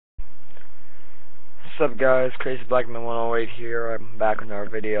What's up, guys? Crazy Black Man 108 here. I'm back with our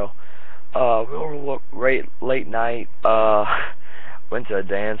video. We were late night. Went to a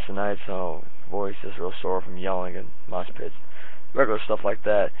dance tonight, so voice is real sore from yelling and mosh pits, regular stuff like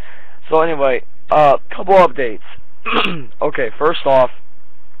that. So anyway, couple updates. Okay, first off,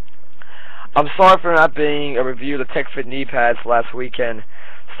 I'm sorry for not being a review of the TechFit knee pads last weekend.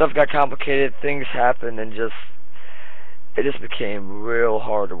 Stuff got complicated, things happened, and it just became real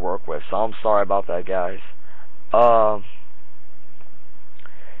hard to work with, so I'm sorry about that, guys.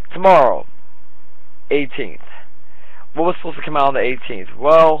 Tomorrow, 18th. What was supposed to come out on the 18th?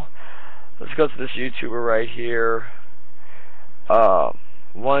 Well, let's go to this YouTuber right here. 1,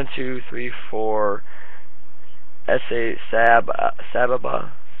 2, 3, 4.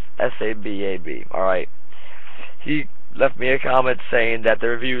 Sababa. S-A-B-A-B. Alright. He left me a comment saying that the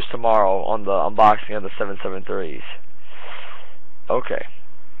review's tomorrow on the unboxing of the 773s. Okay.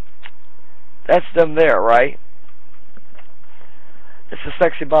 That's them there, right? It's a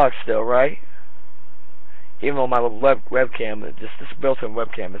sexy box still, right? Even though my webcam, just this built-in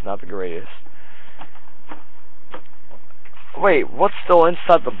webcam is not the greatest. Wait, what's still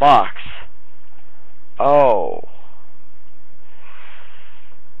inside the box? Oh.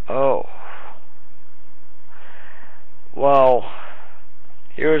 Oh. Well,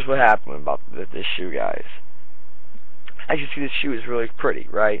 here's what happened about this shoe, guys. As you see, this shoe is really pretty,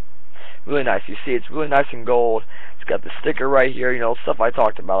 right? Really nice. You see, it's really nice and gold. It's got the sticker right here, you know, stuff I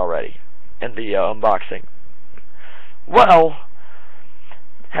talked about already in the unboxing. Well,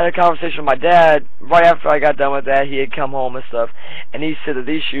 had a conversation with my dad right after I got done with that. He had come home and stuff, and he said that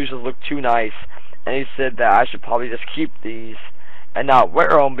these shoes would look too nice, and he said that I should probably just keep these and not wear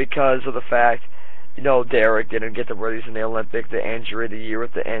them because of the fact, you know, Derek didn't get to wear these in the Olympic, the injury, the year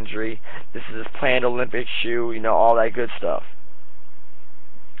with the injury. This is his planned Olympic shoe, you know, all that good stuff.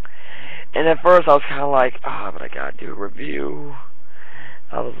 And at first I was kind of like, but I gotta do a review.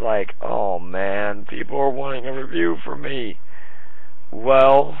 I was like, oh man, people are wanting a review for me.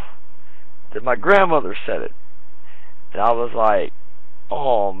 Well, then my grandmother said it. And I was like,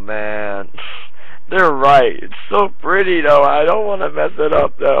 oh man, they're right. It's so pretty though. I don't want to mess it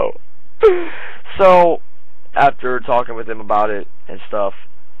up though. So, after talking with him about it and stuff,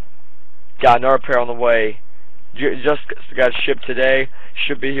 got another pair on the way. Just got shipped today.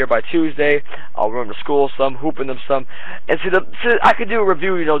 Should be here by Tuesday. I'll run to school some, hooping them some. And see, I could do a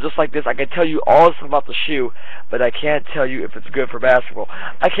review, you know, just like this. I can tell you all this about the shoe, but I can't tell you if it's good for basketball.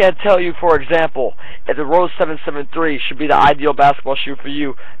 I can't tell you, for example, if the Rose 773 should be the ideal basketball shoe for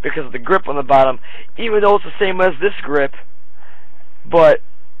you because of the grip on the bottom, even though it's the same as this grip, but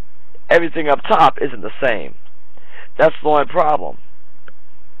everything up top isn't the same. That's the only problem.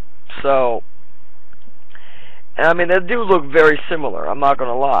 So, and I mean, they do look very similar, I'm not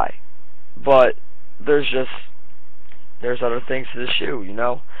gonna lie. But there's other things to the shoe, you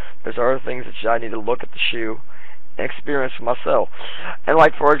know? There's other things that I need to look at the shoe and experience for myself. And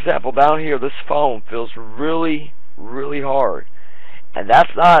like, for example, down here, this foam feels really, really hard. And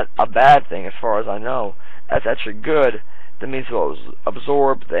that's not a bad thing as far as I know. That's actually good. That means it'll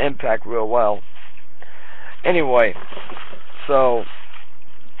absorb the impact real well. Anyway, so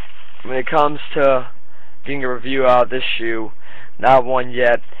when it comes to getting a review out of this shoe, not one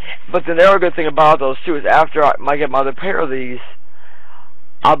yet. But the other good thing about those too is after I might get my other pair of these,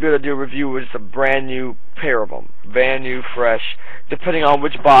 I'll be able to do a review with just a brand new pair of them, brand new, fresh, depending on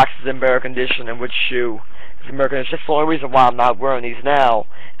which box is in better condition and which shoe is in better condition. That's the only reason why I'm not wearing these now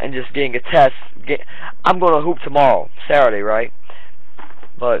and just getting a test. I'm going to hoop tomorrow, Saturday, right?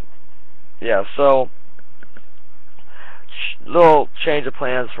 But yeah, so little change of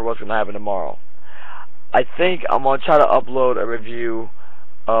plans for what's going to happen tomorrow. I think I'm going to try to upload a review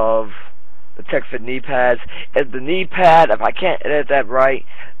of the TechFit knee pads. If the knee pad, if I can't edit that right,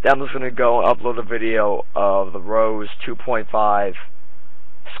 then I'm just going to go and upload a video of the Rose 2.5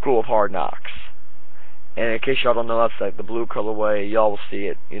 School of Hard Knocks. And in case y'all don't know, that's like the blue colorway. Y'all will see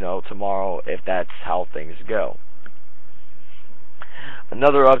it, you know, tomorrow if that's how things go.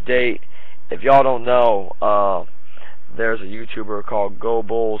 Another update, if y'all don't know, there's a YouTuber called Go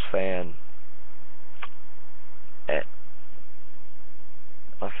Bulls Fan.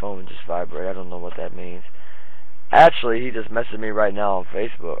 My phone just vibrated. I don't know what that means. Actually, he just messaged me right now on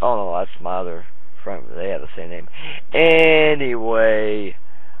Facebook. Oh no, that's my other friend. They have the same name. Anyway,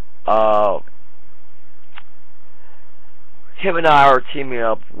 him and I are teaming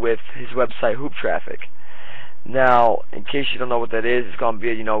up with his website Hoop Traffic. Now, in case you don't know what that is, it's going to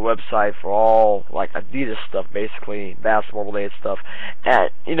be a, website for all, like, Adidas stuff, basically, basketball-related stuff. And,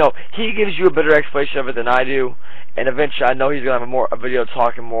 he gives you a better explanation of it than I do, and eventually I know he's going to have a video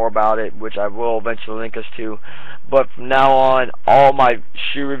talking more about it, which I will eventually link us to. But from now on, all my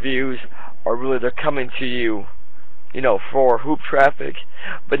shoe reviews are really, they're coming to you, for hoop traffic,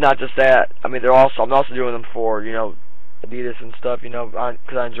 but not just that. I mean, I'm also doing them for, Adidas and stuff,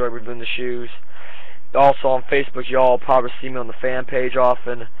 because I enjoy reviewing the shoes. Also on Facebook, y'all probably see me on the fan page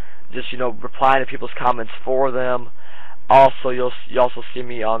often, just replying to people's comments for them. Also, you also see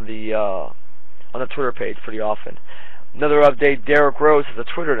me on the Twitter page pretty often. Another update: Derrick Rose has a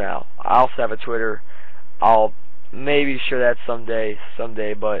Twitter now. I also have a Twitter. I'll maybe share that someday.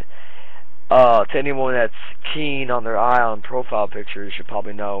 But to anyone that's keen on their eye on profile pictures, you should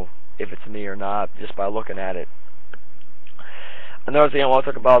probably know if it's me or not just by looking at it. Another thing I want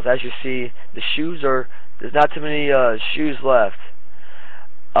to talk about is, as you see, the shoes there's not too many shoes left.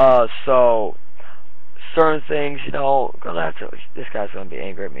 So certain things, this guy's gonna be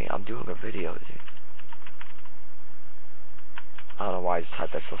angry at me. I'm doing a video. I don't know why I just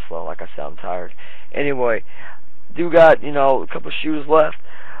typed that so slow. Like I said, I'm tired. Anyway, do got a couple shoes left,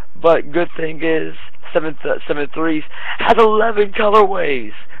 but good thing is 7.3s has 11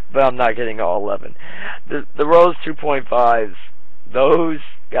 colorways, but I'm not getting all 11. The Rose 2.5s. Those,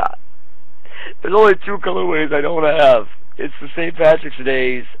 God, there's only 2 colorways I don't have. It's the St. Patrick's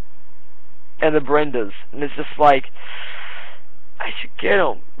Days and the Brendas, and it's just like, I should get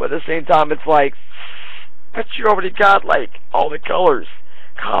them, but at the same time, it's like, but you already got like all the colors.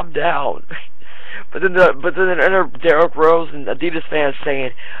 Calm down. But then enter Derrick Rose and Adidas fans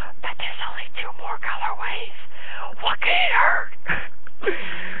saying, but there's only 2 more colorways. What can hurt?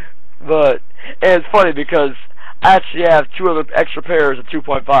 But and it's funny because I actually have 2 other extra pairs of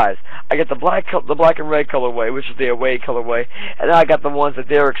 2.5s. I get the black and red colorway, which is the away colorway, and then I got the ones that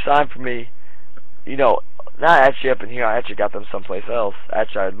Derek signed for me. Not actually up in here. I actually got them someplace else.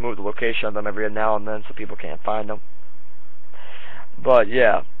 Actually, I moved the location of them every now and then so people can't find them. But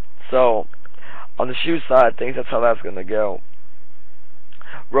yeah, so on the shoe side of things, that's how that's gonna go.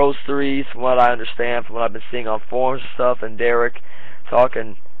 Rose 3s, from what I understand, from what I've been seeing on forums and stuff, and Derek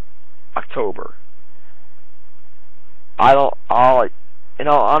talking October.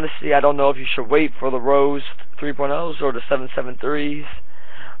 Honestly, I don't know if you should wait for the Rose 3.0s or the 7.3s,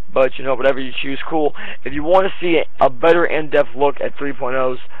 but whatever you choose, cool. If you want to see a better in-depth look at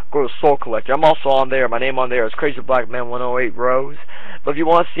 3.0s, go to Soul Collector. I'm also on there. My name on there is Crazy Black Man 108 Rose. But if you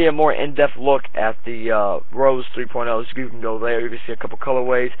want to see a more in-depth look at the Rose 3.0s, you can go there. You can see a couple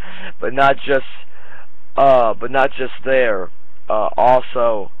colorways, but not just there.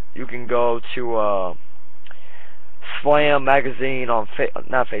 Also, you can go to Slam Magazine on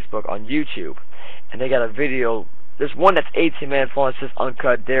not Facebook, on YouTube, and they got a video. There's one that's 18-minute long. It's just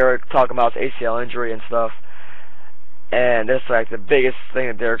uncut. Derek talking about his ACL injury and stuff, and that's like the biggest thing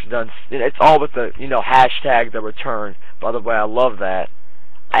that Derek's done. It's all with the hashtag the return. By the way, I love that.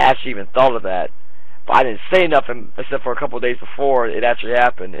 I actually even thought of that, but I didn't say nothing except for a couple of days before it actually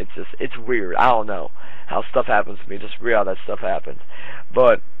happened. It's weird. I don't know how stuff happens to me. Just weird how that stuff happens,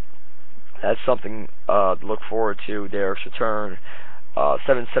 but that's something to look forward to. Derek's return.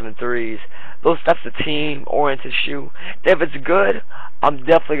 7.3s. That's the team-oriented shoe. If it's good,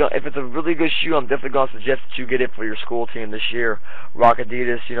 if it's a really good shoe, I'm definitely gonna suggest that you get it for your school team this year. Rock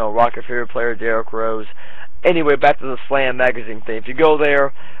Adidas, rock your favorite player, Derrick Rose. Anyway, back to the Slam Magazine thing. If you go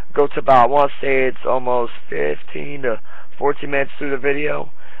there, go to about, I want to say it's almost 15 to 14 minutes through the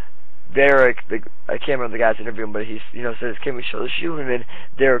video. Derek, I can't remember the guy's interviewing, but he says, "Can we show the shoe?" And then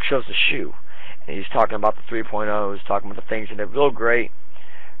Derek shows the shoe. And he's talking about the 3.0s, talking about the things, and they're real great.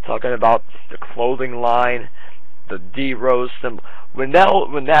 Talking about the clothing line, the D Rose symbol. When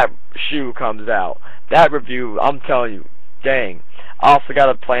that shoe comes out, that review, I'm telling you, dang. I also got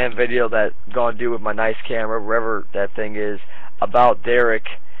a planned video that I'm gonna do with my nice camera, wherever that thing is, about Derek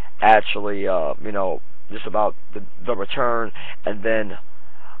actually, just about the return, and then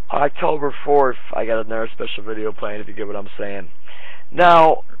October 4th, I got another special video planned, if you get what I'm saying.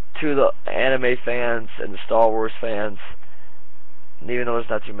 Now, to the anime fans and the Star Wars fans, even though there's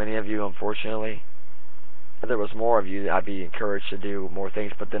not too many of you, unfortunately, if there was more of you, I'd be encouraged to do more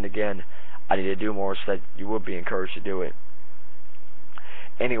things, but then again, I need to do more so that you would be encouraged to do it.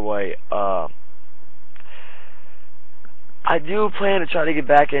 Anyway, I do plan to try to get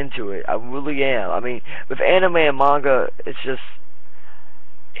back into it. I really am. I mean, with anime and manga, it's just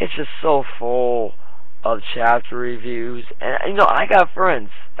so full of chapter reviews, and I got friends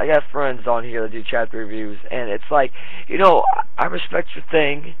on here that do chapter reviews, and it's like, I respect your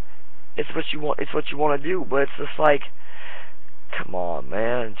thing, It's what you want. It's what you want to do. But it's just like, come on,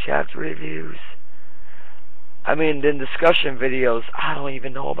 man. Chapter reviews. I mean, then discussion videos. I don't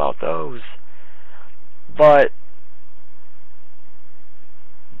even know about those. But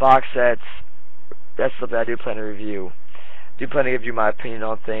box sets. That's something I do plan to review. Do plan to give you my opinion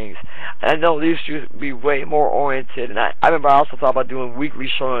on things. And I know these should be way more oriented. And I remember I also thought about doing weekly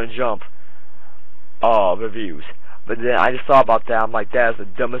Shonen Jump reviews. But then I just thought about that. I'm like, that is the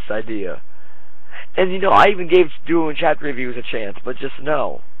dumbest idea. And you know, I even gave doing chapter reviews a chance, but just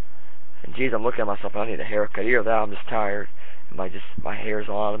no. And geez, I'm looking at myself. I need a haircut. Either that, I'm just tired. And my hair's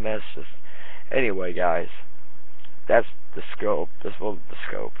all a mess. Just anyway, guys. That's the scope. The scope.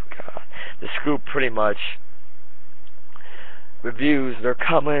 God, the scoop. Pretty much. Reviews. They're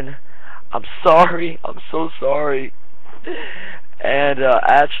coming. I'm sorry. I'm so sorry. And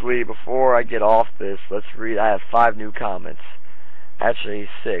actually, before I get off this, let's read. I have 5 new comments. Actually,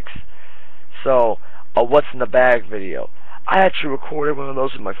 6. So, a what's in the bag video. I actually recorded one of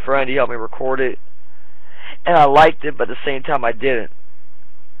those with my friend. He helped me record it. And I liked it, but at the same time I didn't.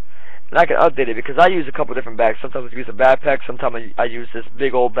 And I can update it because I use a couple different bags. Sometimes I use a backpack. Sometimes I use this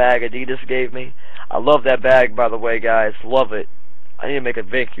big old bag Adidas gave me. I love that bag, by the way, guys. Love it. I need to make a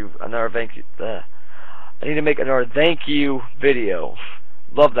thank you. I need to make another thank you video.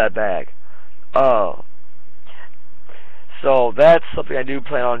 Love that bag. So that's something I do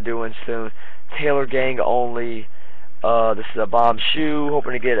plan on doing soon. Taylor Gang only. This is a bomb shoe.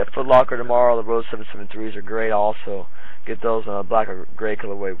 Hoping to get a Foot Locker tomorrow. The Rose 773s are great also. Get those on a black or gray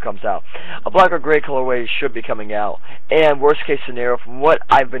colorway comes out. A black or gray colorway should be coming out. And worst case scenario, from what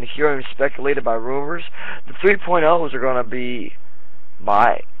I've been hearing speculated by rumors, the 3.0s are going to be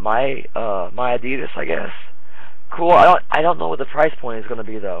my Adidas, I guess. Cool. I don't know what the price point is going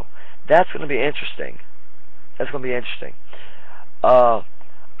to be though. That's going to be interesting. That's going to be interesting. Are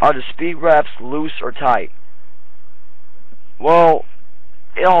the speed wraps loose or tight? Well,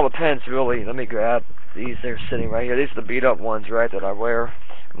 it all depends really. Let me grab these. They're sitting right here. These are the beat up ones, right, that I wear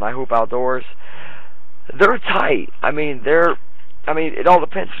when I hoop outdoors. They're tight. I mean, it all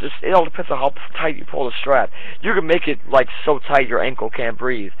depends. It all depends on how tight you pull the strap. You can make it like so tight your ankle can't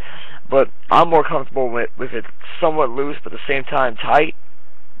breathe. But I'm more comfortable with it somewhat loose, but at the same time tight.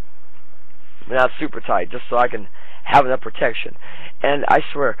 Not super tight, just so I can have enough protection. And I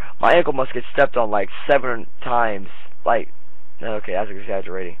swear, my ankle must get stepped on like 7 times. Like, okay, that's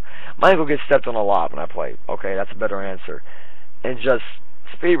exaggerating. My ankle gets stepped on a lot when I play. Okay, that's a better answer. And just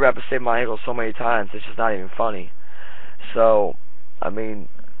speed wrap has saved my ankle so many times, it's just not even funny. So, I mean,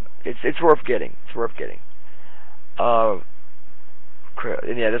 it's worth getting. It's worth getting. And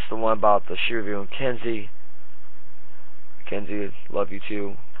yeah, this is the one about the shoe review. Kenzie, love you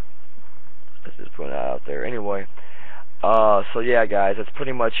too. Let's just put that out there. Anyway, so yeah, guys, that's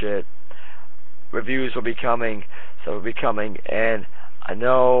pretty much it. Reviews will be coming, and I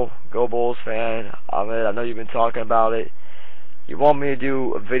know, go Bulls fan, I know you've been talking about it. You want me to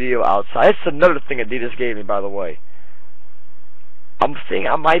do a video outside. It's another thing Adidas gave me, by the way. I'm thinking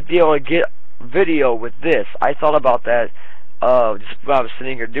I might be able to get video with this. I thought about that just when I was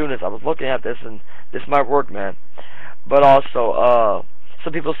sitting here doing this. I was looking at this, and this might work, man. But also,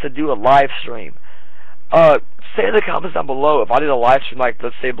 some people said do a live stream. Say in the comments down below if I did a live stream, like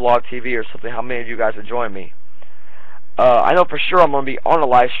let's say Blog TV or something, how many of you guys would join me? I know for sure I'm going to be on a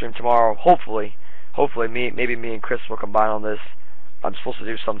live stream tomorrow. Hopefully, maybe me and Chris will combine on this. I'm supposed to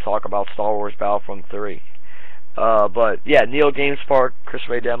do some talk about Star Wars Battlefront 3. But yeah, Neil GameSpark, Chris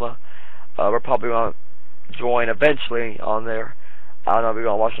Ray Dema, we're probably going to join eventually on there. I don't know if we're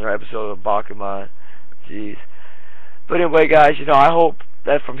going to watch another episode of Bakuman. Jeez. But anyway, guys, I hope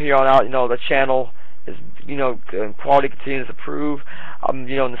that from here on out, the channel is, quality continues to improve. I'm,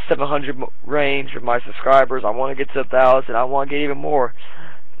 in the 700 range of my subscribers. I want to get to 1,000. I want to get even more.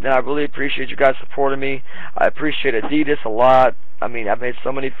 Now, I really appreciate you guys supporting me. I appreciate Adidas a lot. I mean, I've made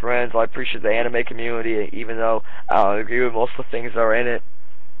so many friends. I appreciate the anime community, even though I don't agree with most of the things that are in it.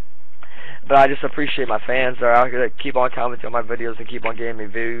 But I just appreciate my fans that are out here that keep on commenting on my videos and keep on getting me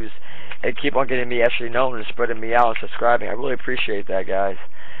views and keep on getting me actually known and spreading me out and subscribing. I really appreciate that, guys.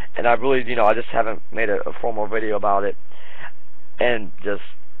 And I really, I just haven't made a formal video about it. And just,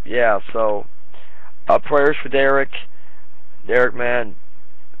 yeah, so, prayers for Derek. Derek, man,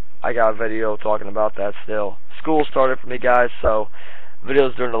 I got a video talking about that still. School started for me, guys, so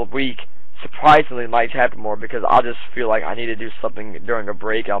videos during the week surprisingly might happen more because I'll just feel like I need to do something during a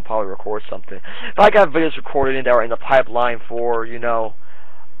break. I'll probably record something. But I got videos recorded in that are in the pipeline for,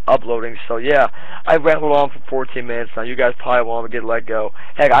 uploading. So yeah, I rambled on for 14 minutes now. You guys probably want to get let go.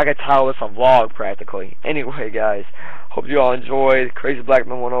 Heck, I could title this a vlog practically. Anyway, guys, hope you all enjoyed. Crazy Black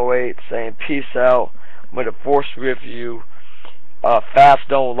Man 108 saying peace out. May the force be with you. Fast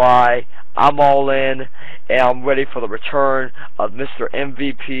don't lie. I'm all in, and I'm ready for the return of Mr.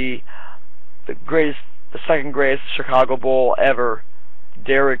 MVP, the second greatest Chicago Bull ever,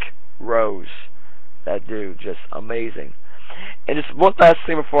 Derrick Rose. That dude, just amazing. And just one last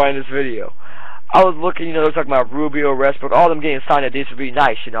thing before I end this video. I was looking, you know, it was like my Rubio, Westbrook, all them getting signed at Adidas would be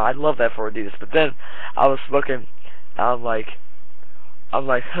nice, you know. I'd love that for Adidas. But then I was looking, and I'm like,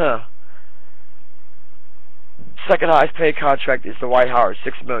 huh. Second highest paid contract is the White Howard,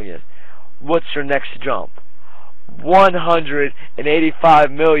 $6 million. What's your next jump?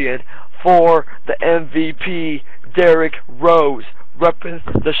 $185 million for the MVP Derrick Rose, repping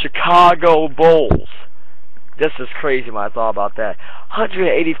the Chicago Bulls. This is crazy when I thought about that.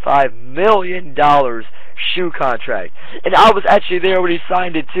 $185 million shoe contract. And I was actually there when he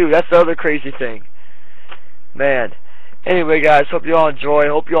signed it too. That's the other crazy thing. Man. Anyway, guys, hope you all enjoy.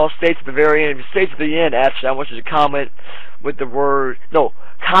 Hope you all stay to the very end. If you stay to the end, actually, I want you to comment with the word, no,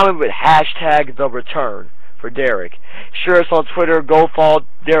 comment with hashtag the return for Derrick. Share us on Twitter. Go follow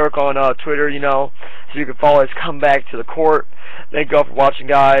Derrick on Twitter, you know, so you can follow his comeback to the court. Thank you all for watching,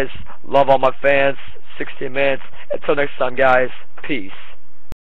 guys. Love all my fans. 16 minutes. Until next time, guys. Peace.